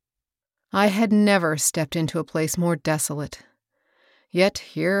I had never stepped into a place more desolate. Yet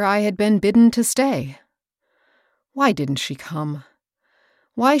here I had been bidden to stay. Why didn't she come?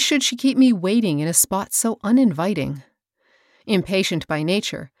 Why should she keep me waiting in a spot so uninviting? Impatient by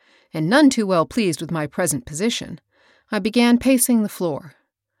nature, and none too well pleased with my present position, I began pacing the floor.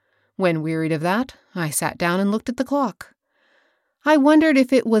 When wearied of that, I sat down and looked at the clock. I wondered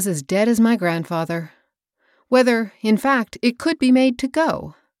if it was as dead as my grandfather. Whether, in fact, it could be made to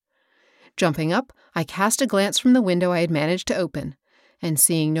go. Jumping up, I cast a glance from the window I had managed to open, and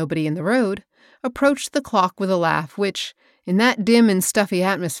seeing nobody in the road, approached the clock with a laugh which, in that dim and stuffy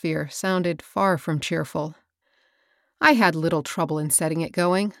atmosphere, sounded far from cheerful. I had little trouble in setting it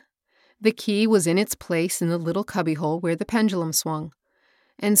going. The key was in its place in the little cubbyhole where the pendulum swung,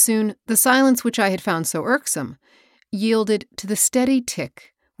 and soon the silence which I had found so irksome yielded to the steady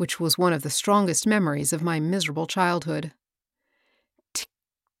tick which was one of the strongest memories of my miserable childhood. Tick,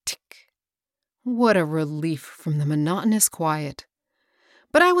 tick. What a relief from the monotonous quiet.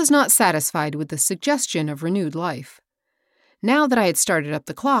 But I was not satisfied with the suggestion of renewed life. Now that I had started up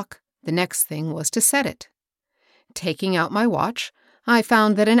the clock, the next thing was to set it. Taking out my watch, I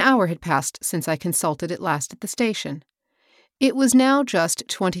found that an hour had passed since I consulted it last at the station. It was now just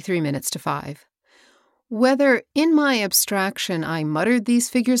 23 minutes to 5. Whether, in my abstraction, I muttered these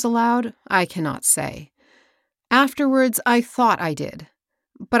figures aloud, I cannot say. Afterwards, I thought I did,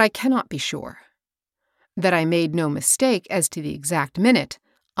 but I cannot be sure. That I made no mistake as to the exact minute,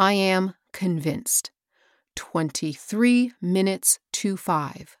 I am convinced. 23 minutes to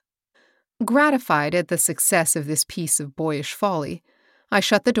 5. Gratified at the success of this piece of boyish folly, I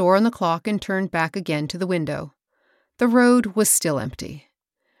shut the door on the clock and turned back again to the window. The road was still empty.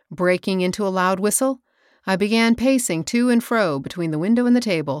 Breaking into a loud whistle, I began pacing to and fro between the window and the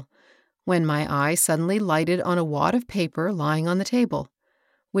table, when my eye suddenly lighted on a wad of paper lying on the table,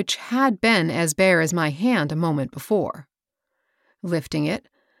 which had been as bare as my hand a moment before. Lifting it,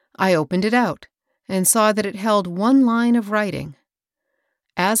 I opened it out and saw that it held one line of writing.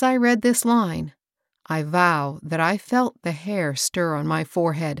 As I read this line, I vow that I felt the hair stir on my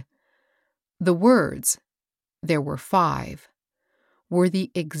forehead. The words, there were 5, were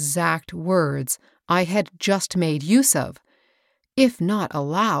the exact words I had just made use of, if not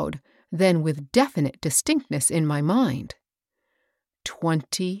aloud, then with definite distinctness in my mind.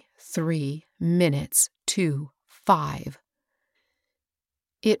 23 minutes to 5.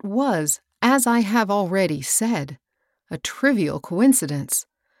 It was, as I have already said, a trivial coincidence,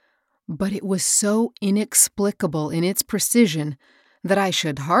 but it was so inexplicable in its precision that I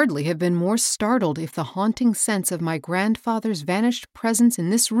should hardly have been more startled if the haunting sense of my grandfather's vanished presence in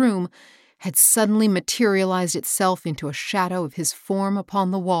this room had suddenly materialized itself into a shadow of his form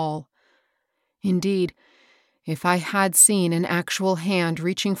upon the wall. Indeed, if I had seen an actual hand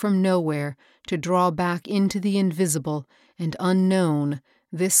reaching from nowhere to draw back into the invisible and unknown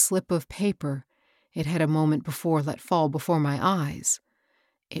this slip of paper it had a moment before let fall before my eyes,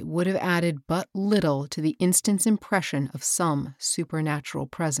 it would have added but little to the instant's impression of some supernatural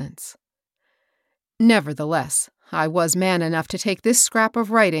presence. Nevertheless, I was man enough to take this scrap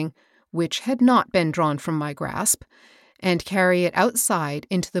of writing, which had not been drawn from my grasp, and carry it outside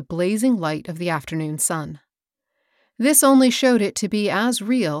into the blazing light of the afternoon sun. This only showed it to be as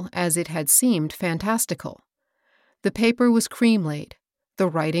real as it had seemed fantastical. The paper was cream-laid, the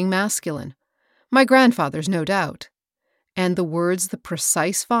writing masculine, my grandfather's no doubt, and the words the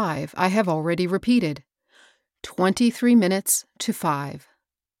precise 5 I have already repeated. 23 minutes to 5.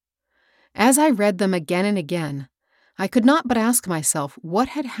 As I read them again and again, I could not but ask myself what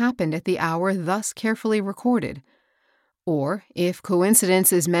had happened at the hour thus carefully recorded, or, if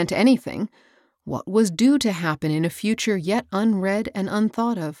coincidences meant anything, what was due to happen in a future yet unread and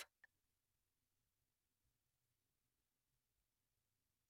unthought of.